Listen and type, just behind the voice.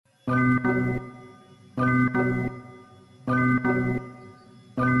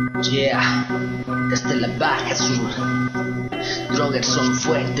Yeah, desde la Baja Sur, drogerson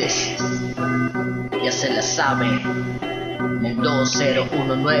Fuentes, ya se la sabe, en el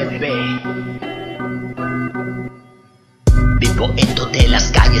 2019. Vivo en donde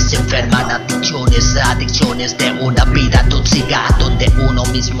las calles se enferman, adicciones de una vida tóxica, donde uno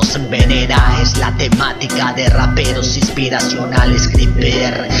mismo se envenena. Es la temática de raperos inspiracionales,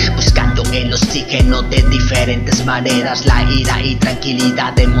 escribir, buscando el oxígeno de diferentes maneras. La ira y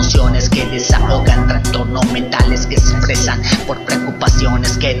tranquilidad de emociones que desahogan, trastornos mentales que se expresan por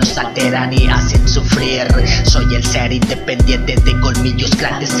preocupaciones que nos alteran y hacen sufrir. Soy el ser independiente de colmillos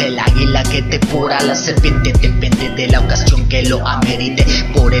grandes, el águila que devora la serpiente, depende de la ocasión que lo amerite.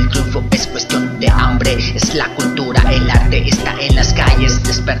 Por el triunfo es cuestión de hambre, es la cultura, el arte está en las calles,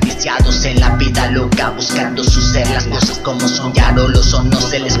 desperdiciados en la vida loca, buscando su ser. Las cosas como son ya no lo son, no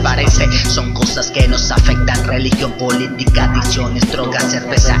se les parece, son cosas que nos afectan: religión, política, adicciones, drogas,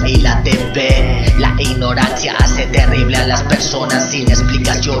 cerveza y la TV. La ignorancia hace terrible a las personas sin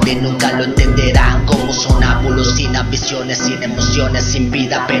explicaciones, nunca lo entenderán. Como sonámbulos, sin ambiciones, sin emociones, sin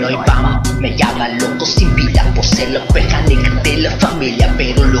vida, pero ahí van. Me llaman loco sin vida por ser la oveja negra de la familia,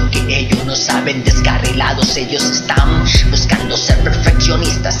 pero lo que ellos no saben, descarrilados ellos están buscando ser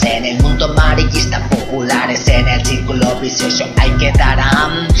perfeccionistas en el mundo amarillista, populares en el círculo vicioso. Ahí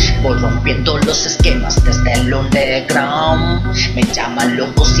quedarán, voy rompiendo los esquemas desde el underground. Me llaman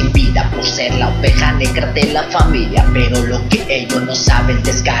loco sin vida por ser la oveja negra de la familia, pero lo que ellos no saben,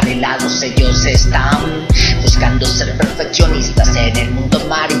 descarrilados ellos están buscando ser perfeccionistas en el mundo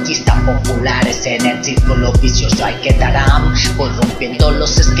amarillista, populares en el círculo vicioso. Ahí quedarán, voy rompiendo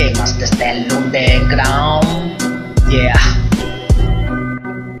los esquemas desde el underground.